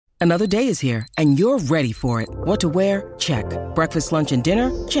Another day is here, and you're ready for it. What to wear? Check. Breakfast, lunch, and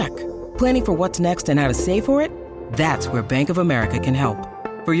dinner? Check. Planning for what's next and how to save for it? That's where Bank of America can help.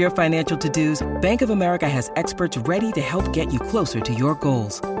 For your financial to-dos, Bank of America has experts ready to help get you closer to your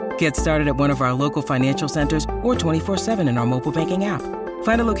goals. Get started at one of our local financial centers or 24/7 in our mobile banking app.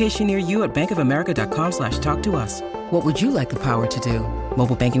 Find a location near you at bankofamerica.com/talktous. What would you like the power to do?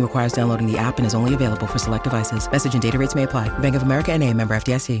 Mobile banking requires downloading the app and is only available for select devices. Message and data rates may apply. Bank of America N.A., member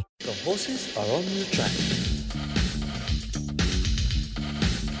FDIC. The horses are on the track.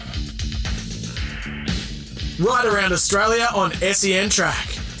 Right around Australia on SEN Track.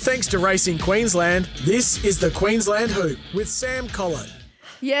 Thanks to Racing Queensland, this is the Queensland Hoop with Sam Collett.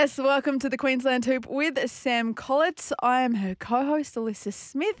 Yes, welcome to the Queensland Hoop with Sam Collett. I am her co-host, Alyssa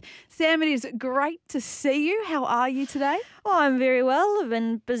Smith. Sam, it is great to see you. How are you today? Oh, I'm very well. I've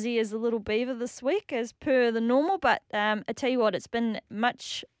been busy as a little beaver this week as per the normal, but I tell you what, it's been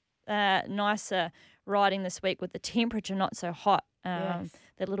much nicer riding this week with the temperature not so hot. Yes.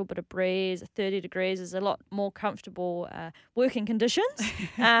 That little bit of breeze, 30 degrees is a lot more comfortable working conditions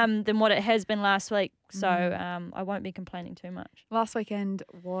than what it has been last week. So I won't be complaining too much. Last weekend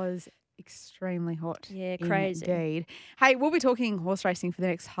was extremely hot. Yeah, crazy. Indeed. Hey, we'll be talking horse racing for the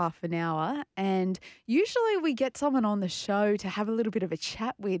next half an hour, and usually we get someone on the show to have a little bit of a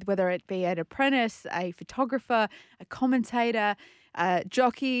chat with, whether it be an apprentice, a photographer, a commentator, a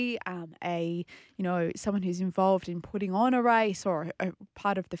jockey, someone who's involved in putting on a race or a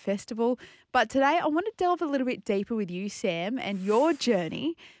part of the festival. But today I want to delve a little bit deeper with you, Sam, and your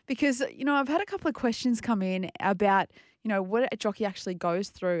journey, because, I've had a couple of questions come in about, what a jockey actually goes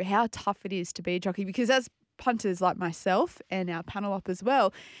through, how tough it is to be a jockey, because as punters like myself and our panel up as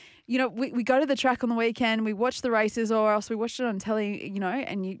well, we go to the track on the weekend, we watch the races, or else we watch it on telly,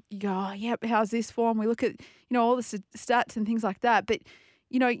 and you go, oh, yeah, how's this form? We look at, all the stats and things like that. But,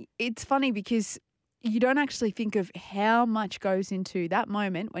 it's funny because you don't actually think of how much goes into that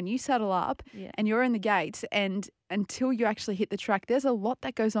moment when you saddle up and you're in the gates, and until you actually hit the track, there's a lot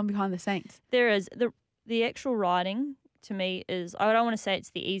that goes on behind the scenes. There is. The actual riding, to me, is, I don't want to say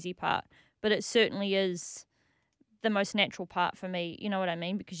it's the easy part, but it certainly is the most natural part for me, you know what I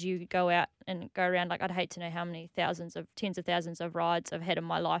mean? Because you go out and go around, like, I'd hate to know how many tens of thousands of rides I've had in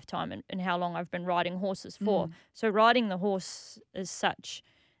my lifetime and how long I've been riding horses for. So riding the horse as such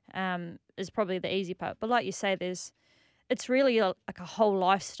is probably the easy part. But like you say, it's really a whole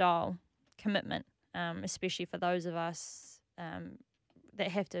lifestyle commitment, especially for those of us that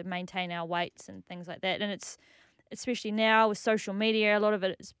have to maintain our weights and things like that. And it's, especially now with social media, a lot of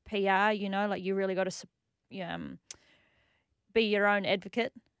it is PR, like you really got to be your own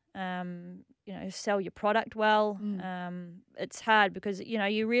advocate, sell your product well. It's hard because,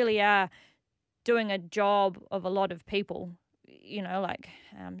 you really are doing a job of a lot of people,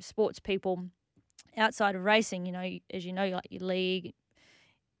 sports people outside of racing, as like your league,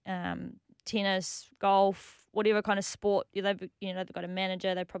 tennis, golf, whatever kind of sport, they've got a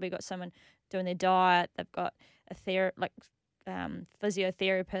manager, they've probably got someone doing their diet, they've got a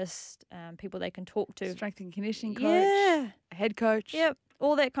physiotherapist, people they can talk to. Strength and conditioning coach, a head coach. Yep,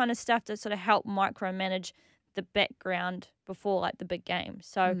 all that kind of stuff to sort of help micromanage the background before like the big game.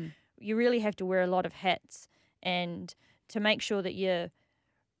 So you really have to wear a lot of hats, and to make sure that you're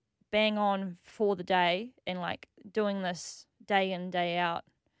bang on for the day and like doing this day in, day out,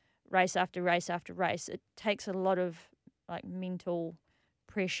 race after race after race, it takes a lot of like mental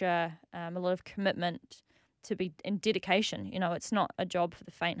pressure, a lot of commitment to be in dedication. It's not a job for the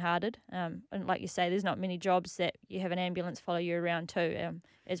faint-hearted. And like you say, there's not many jobs that you have an ambulance follow you around too,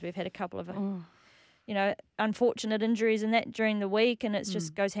 as we've had a couple of, unfortunate injuries and that during the week, and it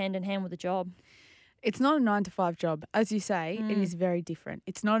just goes hand in hand with the job. It's not a 9-to-5 job. As you say, it is very different.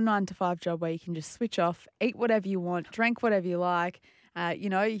 It's not a 9-to-5 job where you can just switch off, eat whatever you want, drink whatever you like. You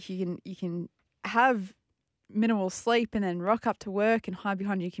can have minimal sleep and then rock up to work and hide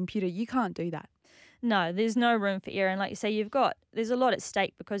behind your computer. You can't do that. No, there's no room for error. And like you say, there's a lot at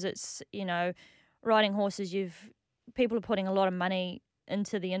stake because it's, riding horses, people are putting a lot of money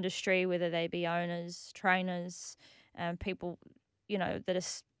into the industry, whether they be owners, trainers, people, that are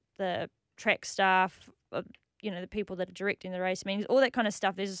the track staff, the people that are directing the race meetings, all that kind of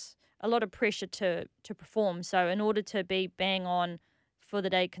stuff. There's a lot of pressure to perform. So in order to be bang on for the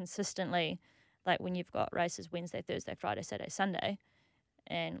day consistently, like when you've got races Wednesday, Thursday, Friday, Saturday, Sunday,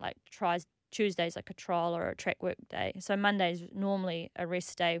 and like Tuesday's like a trial or a track work day. So Monday's normally a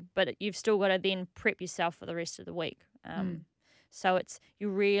rest day, but you've still got to then prep yourself for the rest of the week. So you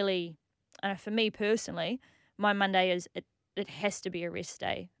really, for me personally, my Monday it has to be a rest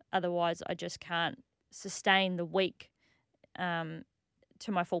day. Otherwise, I just can't sustain the week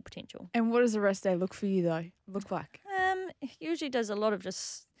to my full potential. And what does the rest day look like? Usually does a lot of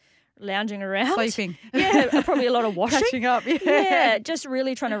just lounging around. Sleeping. Yeah, probably a lot of washing. Catching up, Yeah, just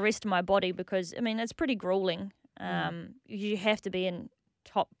really trying to rest my body because, I mean, it's pretty grueling. You have to be in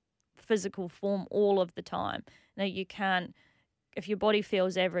top physical form all of the time. Now, you can't, if your body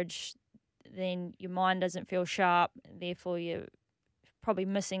feels average, then your mind doesn't feel sharp, therefore you're probably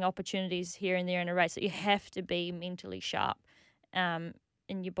missing opportunities here and there in a race. So you have to be mentally sharp, and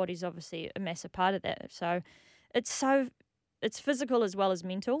your body's obviously a massive part of that. So it's physical as well as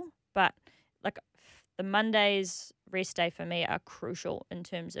mental, but like the Monday's rest day for me are crucial in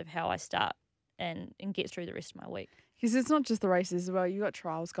terms of how I start and get through the rest of my week. Because it's not just the races as well. You've got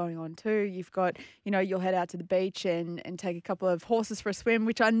trials going on too. You've got, you'll head out to the beach and take a couple of horses for a swim,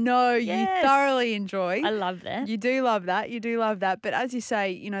 which I know you thoroughly enjoy. I love that. You do love that. You do love that. But as you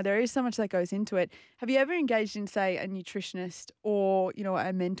say, there is so much that goes into it. Have you ever engaged in, say, a nutritionist or,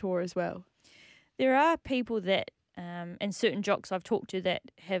 a mentor as well? There are people that, and certain jocks I've talked to that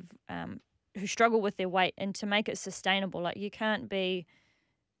have, who struggle with their weight, and to make it sustainable, like you can't be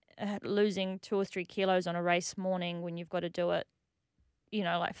losing 2 or 3 kilos on a race morning when you've got to do it,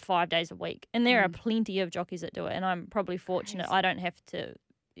 like 5 days a week. And there are plenty of jockeys that do it, and I'm probably fortunate. I don't have to,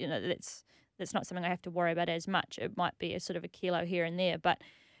 that's not something I have to worry about as much. It might be a sort of a kilo here and there, but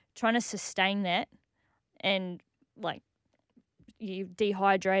trying to sustain that, and like you've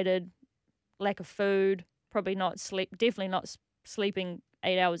dehydrated, lack of food, probably not sleep, definitely not sleeping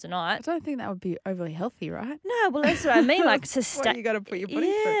 8 hours a night. I don't think that would be overly healthy, right? No, well, that's what I mean. Like what you got to put your body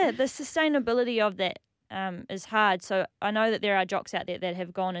through. Yeah, the sustainability of that is hard. So I know that there are jocks out there that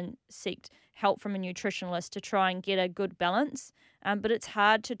have gone and sought help from a nutritionalist to try and get a good balance. But it's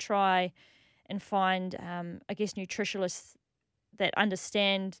hard to try and find, I guess, nutritionists that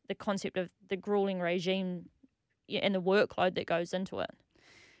understand the concept of the grueling regime and the workload that goes into it.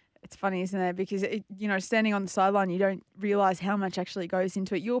 It's funny, isn't it? Because, standing on the sideline, you don't realise how much actually goes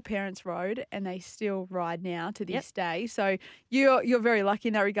into it. Your parents rode and they still ride now to this day. So you're very lucky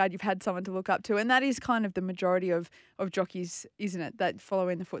in that regard. You've had someone to look up to. And that is kind of the majority of jockeys, isn't it, that follow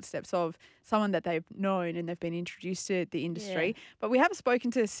in the footsteps of someone that they've known and they've been introduced to the industry. Yeah. But we have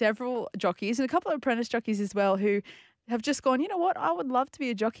spoken to several jockeys and a couple of apprentice jockeys as well who have just gone, you know what, I would love to be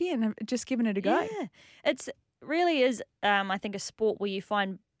a jockey, and have just given it a go. Yeah, it's really is, I think, a sport where you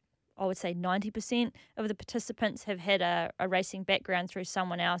find, I would say 90% of the participants have had a racing background through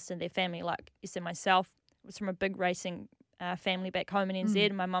someone else in their family. Like you said, myself was from a big racing family back home in NZ,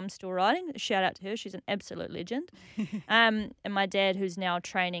 and my mum's still riding. Shout out to her. She's an absolute legend. And my dad, who's now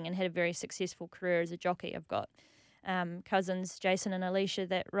training and had a very successful career as a jockey. I've got cousins, Jason and Alicia,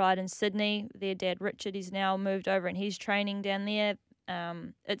 that ride in Sydney. Their dad, Richard, he's now moved over and he's training down there.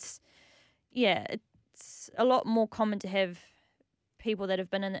 It's a lot more common to have people that have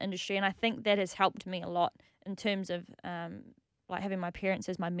been in the industry, and I think that has helped me a lot in terms of like having my parents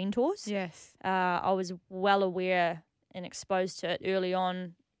as my mentors. Yes. I was well aware and exposed to it early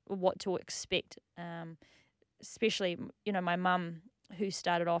on, what to expect, especially, my mum, who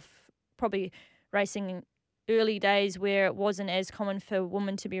started off probably racing in early days where it wasn't as common for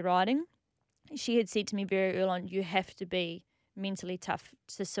women to be riding. She had said to me very early on, you have to be mentally tough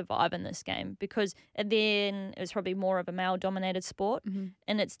to survive in this game, because then it was probably more of a male-dominated sport,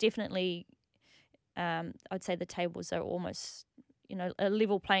 and it's definitely, I'd say the tables are almost, a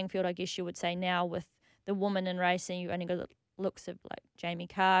level playing field, I guess you would say now, with the woman in racing. You only got the looks of like Jamie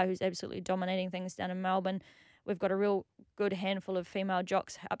Carr, who's absolutely dominating things down in Melbourne. We've got a real good handful of female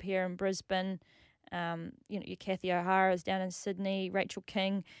jocks up here in Brisbane. Your Kathy O'Hara's down in Sydney, Rachel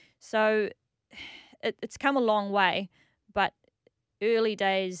King. So it's come a long way, but early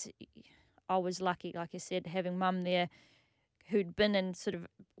days, I was lucky, like I said, having mum there who'd been and sort of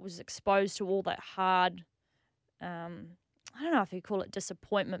was exposed to all that hard, I don't know if you call it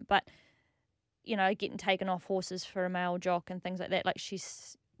disappointment, but, getting taken off horses for a male jock and things like that. Like,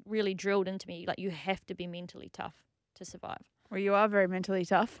 she's really drilled into me, like, you have to be mentally tough to survive. Well, you are very mentally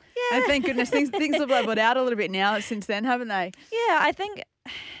tough. Yeah. And thank goodness things have leveled out a little bit now since then, haven't they? Yeah, I think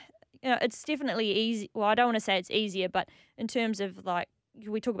it's definitely easy. Well, I don't want to say it's easier, but in terms of, like,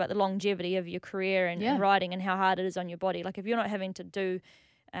 we talk about the longevity of your career and riding and how hard it is on your body. Like, if you're not having to do,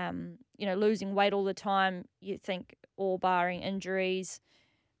 losing weight all the time, you think, all barring injuries,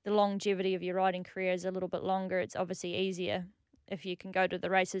 the longevity of your riding career is a little bit longer. It's obviously easier if you can go to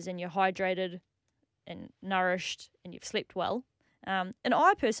the races and you're hydrated and nourished and you've slept well. And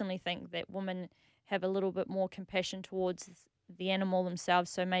I personally think that women have a little bit more compassion towards the animal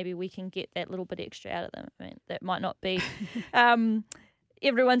themselves, so maybe we can get that little bit extra out of them. I mean, that might not be,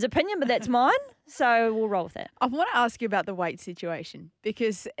 everyone's opinion, but that's mine. So we'll roll with that. I want to ask you about the weight situation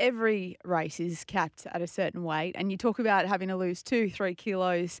because every race is capped at a certain weight, and you talk about having to lose 2-3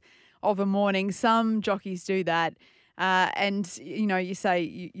 kilos of a morning. Some jockeys do that. And, you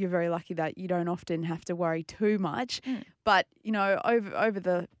say you're very lucky that you don't often have to worry too much. But, over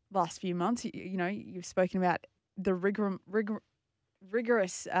the last few months, you've spoken about the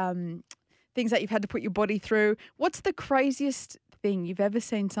rigorous things that you've had to put your body through. What's the craziest thing you've ever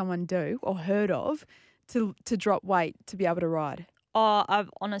seen someone do or heard of to drop weight to be able to ride? Oh, I've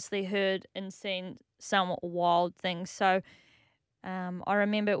honestly heard and seen some wild things. So I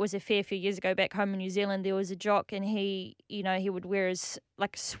remember it was a fair few years ago back home in New Zealand. There was a jock, and he would wear his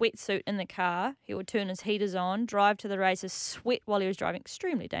like sweatsuit in the car. He would turn his heaters on, drive to the races, sweat while he was driving.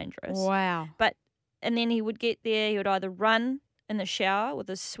 Extremely dangerous. Wow. And then he would get there. He would either run in the shower with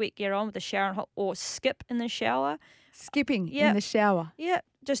his sweat gear on, with the shower on hot, or skip in the shower. Skipping in the shower. Yeah,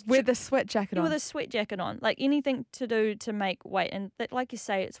 just with a sweat jacket on. With a sweat jacket on, like anything to do to make weight. And that, like you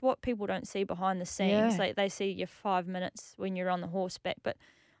say, it's what people don't see behind the scenes. Yeah. Like they see your 5 minutes when you're on the horseback, but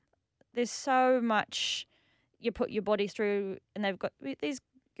there's so much you put your body through, and they've got these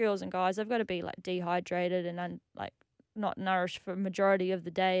girls and guys. They've got to be like dehydrated and like not nourished for a majority of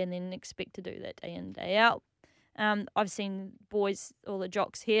the day, and then expect to do that day in day out. I've seen boys, all the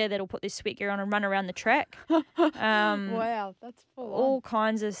jocks here, that'll put their sweat gear on and run around the track. Wow, that's full all on.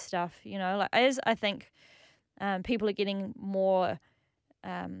 kinds of stuff, like as I think people are getting more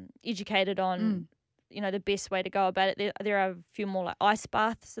educated on, the best way to go about it. There are a few more like ice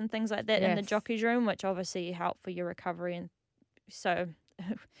baths and things like that in the Yes. jockey's room, which obviously help for your recovery. And so,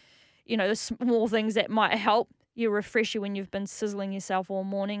 the small things that might help you refresh you when you've been sizzling yourself all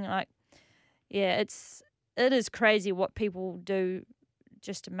morning. Like, yeah, it is crazy what people do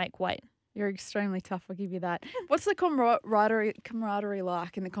just to make weight. You're extremely tough, I'll give you that. What's the camaraderie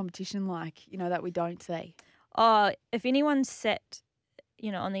like and the competition like, that we don't see? If anyone sat,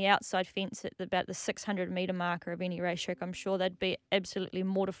 on the outside fence at about the 600-metre marker of any racetrack, I'm sure they'd be absolutely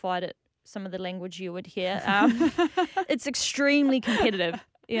mortified at some of the language you would hear. It's extremely competitive,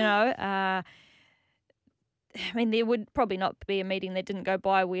 there would probably not be a meeting that didn't go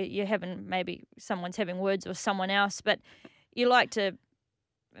by where maybe someone's having words with someone else, but you like to,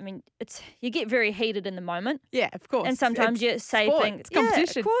 you get very heated in the moment. Yeah, of course. And sometimes you say sport, things. it's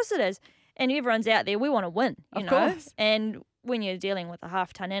competition. Yeah, of course it is. And everyone's out there, we want to win, Of course. And when you're dealing with a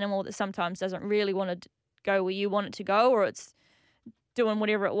half-ton animal that sometimes doesn't really want to go where you want it to go, or it's doing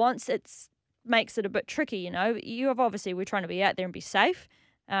whatever it wants, makes it a bit tricky, we're trying to be out there and be safe.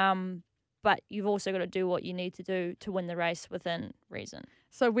 But you've also got to do what you need to do to win the race within reason.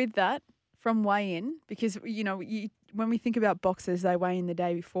 So with that, from weigh-in, because, when we think about boxers, they weigh in the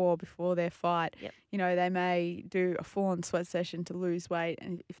day before their fight. Yep. They may do a full-on sweat session to lose weight.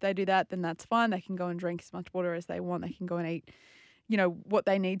 And if they do that, then that's fine. They can go and drink as much water as they want. They can go and eat, what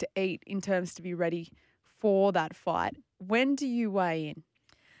they need to eat in terms to be ready for that fight. When do you weigh in?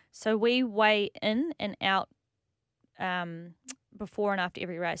 So we weigh in and out before and after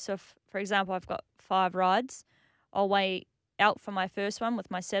every race. So, for example, I've got 5 rides. I'll weigh out for my first one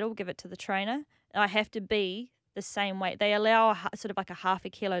with my saddle, give it to the trainer. I have to be the same weight. They allow sort of like a half a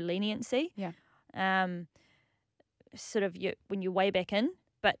kilo leniency. Yeah. When you weigh back in,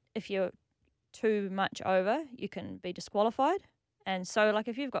 but if you're too much over, you can be disqualified. And so, like,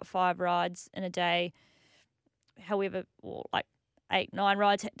 if you've got 5 rides in a day, however, or like 8, 9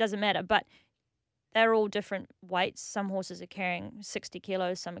 rides, it doesn't matter. But they're all different weights. Some horses are carrying 60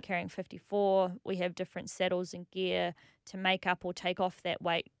 kilos, some are carrying 54. We have different saddles and gear to make up or take off that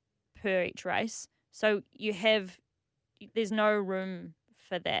weight per each race. So there's no room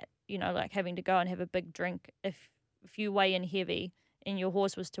for that, like having to go and have a big drink. If you weigh in heavy and your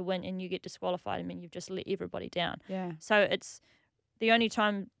horse was to win and you get disqualified, you've just let everybody down. Yeah. So it's the only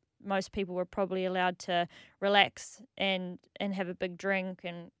time most people were probably allowed to relax and have a big drink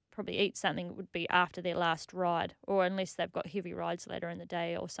and probably eat something would be after their last ride, or unless they've got heavy rides later in the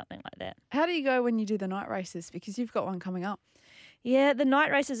day or something like that. How do you go when you do the night races? Because you've got one coming up. Yeah, the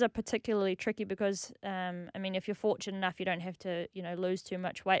night races are particularly tricky because, if you're fortunate enough, you don't have to, lose too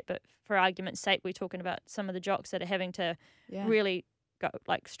much weight. But for argument's sake, we're talking about some of the jocks that are having to really go,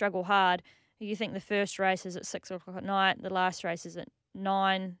 struggle hard. You think the first race is at 6 o'clock at night, the last race is at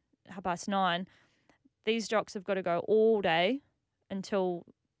 9:30. These jocks have got to go all day until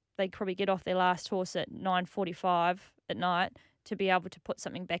they probably get off their last horse at 9:45 at night to be able to put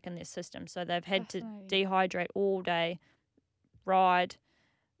something back in their system. So they've had to dehydrate all day, ride,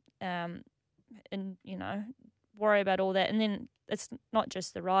 and worry about all that. And then it's not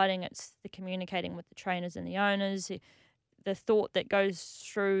just the riding, it's the communicating with the trainers and the owners. the thought that goes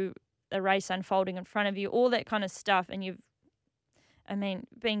through the race unfolding in front of you, all that kind of stuff. And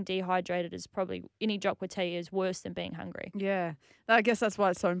being dehydrated is probably, any jock would tell you, is worse than being hungry. Yeah. I guess that's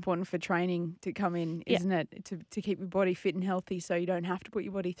why it's so important for training to come in, isn't it? To keep your body fit and healthy so you don't have to put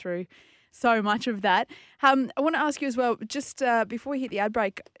your body through so much of that. I want to ask you as well, just before we hit the ad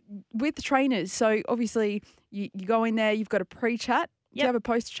break, with the trainers, so obviously you go in there, you've got a pre-chat. Do you have a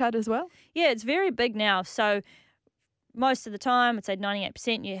post-chat as well? Yeah, it's very big now. So most of the time, I'd say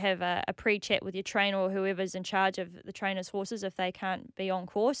 98%, you have a pre-chat with your trainer or whoever's in charge of the trainer's horses if they can't be on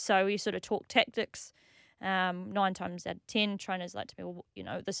course. So you sort of talk tactics. 9 times out of 10, trainers like to be, well,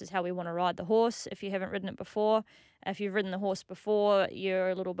 this is how we want to ride the horse if you haven't ridden it before. If you've ridden the horse before, you're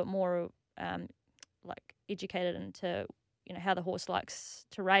a little bit more educated into how the horse likes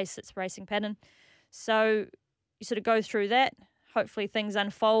to race, its racing pattern. So you sort of go through that. Hopefully things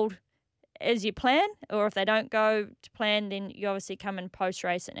unfold as you plan, or if they don't go to plan, then you obviously come in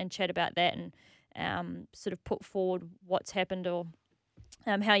post-race and chat about that and sort of put forward what's happened or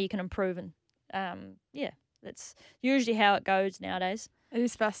how you can improve. And that's usually how it goes nowadays. It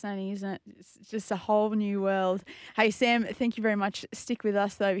is fascinating, isn't it? It's just a whole new world. Hey, Sam, thank you very much. Stick with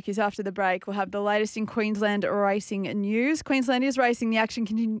us, though, because after the break, we'll have the latest in Queensland racing news. Queensland is racing. The action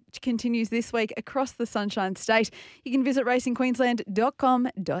continues this week across the Sunshine State. You can visit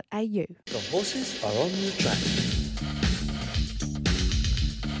racingqueensland.com.au. The horses are on the track.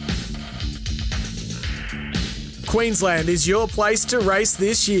 Queensland is your place to race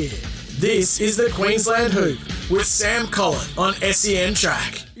this year. This is the Queensland Hoop with Sam Collett on SEN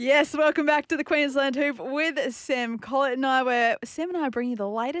Track. Yes, welcome back to the Queensland Hoop with Sam Collett and I, where Sam and I bring you the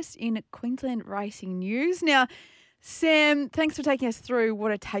latest in Queensland racing news. Now, Sam, thanks for taking us through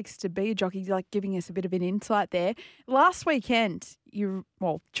what it takes to be a jockey, giving us a bit of an insight there. Last weekend,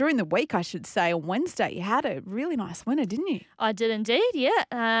 during the week, I should say, on Wednesday, you had a really nice winner, didn't you? I did indeed,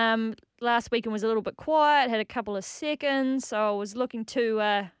 yeah. Last weekend was a little bit quiet, had a couple of seconds, so I was looking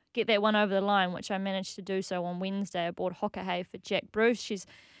to get that one over the line, which I managed to do so on Wednesday. I bought Hoka Hay for Jack Bruce. She's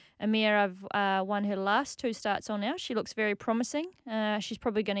a mare I've won her last 2 starts on now. She looks very promising. She's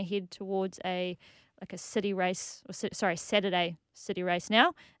probably going to head towards a city race, Saturday city race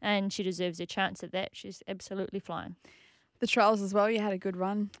now, and she deserves a chance at that. She's absolutely flying. The trials as well, you had a good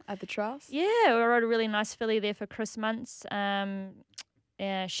run at the trials? Yeah, I rode a really nice filly there for Chris Muntz.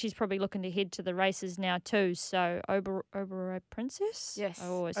 She's probably looking to head to the races now too. So Oberoi Princess. Yes, I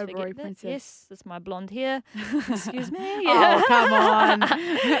always Oberoi forget Princess. that. Yes, that's my blonde hair. Excuse me. Oh, come on.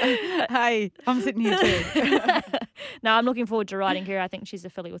 Hey, I'm sitting here too. No, I'm looking forward to riding her. I think she's a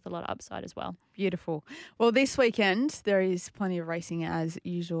filly with a lot of upside as well. Beautiful. Well, this weekend there is plenty of racing as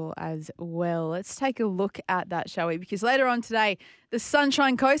usual as well. Let's take a look at that, shall we? Because later on today, the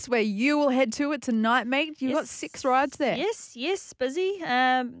Sunshine Coast, where you will head to, it's a night meet. You've got 6 rides there. Yes, busy.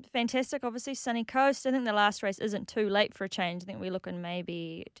 Fantastic, obviously, sunny coast. I think the last race isn't too late for a change. I think we're looking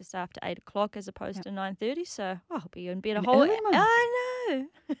maybe just after 8 o'clock as opposed to 9:30. So I'll be in bed a whole... I know.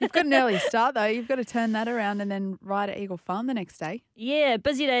 You've got an early start, though. You've got to turn that around and then ride at Eagle Farm the next day. Yeah,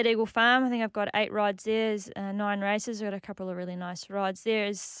 busy day at Eagle Farm. I think I've got 8 rides there, 9 races. I've got a couple of really nice rides there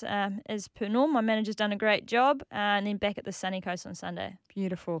as per normal. My manager's done a great job. And then back at the sunny coast on Sunday.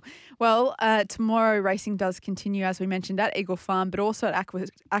 Beautiful. Well, tomorrow racing does continue, as we mentioned, at Eagle Farm, but also at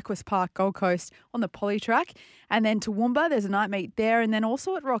Aquas Park, Gold Coast on the Poly Track. And then Toowoomba, there's a night meet there. And then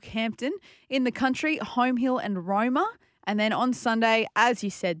also at Rockhampton in the country, Home Hill and Roma. And then on Sunday, as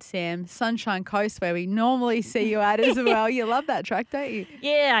you said, Sam, Sunshine Coast, where we normally see you at as well. You love that track, don't you?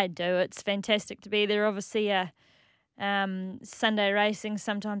 Yeah, I do. It's fantastic to be there. Obviously, Sunday racing,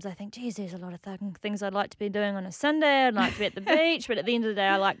 sometimes I think, geez, there's a lot of things I'd like to be doing on a Sunday. I'd like to be at the beach, but at the end of the day,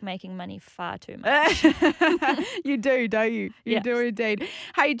 I like making money far too much. You do, don't you? You Yes. do indeed.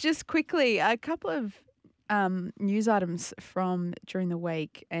 Hey, just quickly, a couple of news items from during the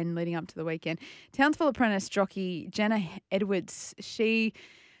week and leading up to the weekend. Townsville apprentice jockey Jenna Edwards, she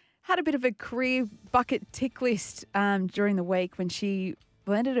had a bit of a career bucket tick list during the week when she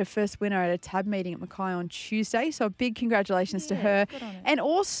landed her first winner at a tab meeting at Mackay on Tuesday. So a big congratulations to her. Good on her. And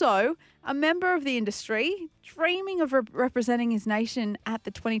also a member of the industry dreaming of representing his nation at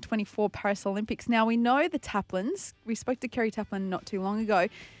the 2024 Paris Olympics. Now, we know the Taplins. We spoke to Kerry Taplin not too long ago.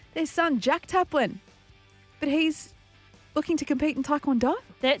 Their son, Jack Taplin. But he's looking to compete in Taekwondo.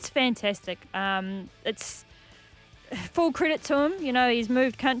 That's fantastic. It's full credit to him. You know, he's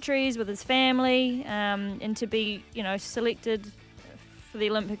moved countries with his family, and to be, selected for the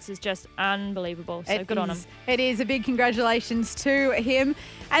Olympics is just unbelievable. So good on him. It is. A big congratulations to him.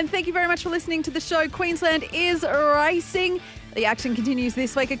 And thank you very much for listening to the show. Queensland is racing. The action continues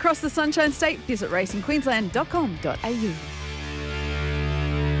this week across the Sunshine State. Visit racingqueensland.com.au.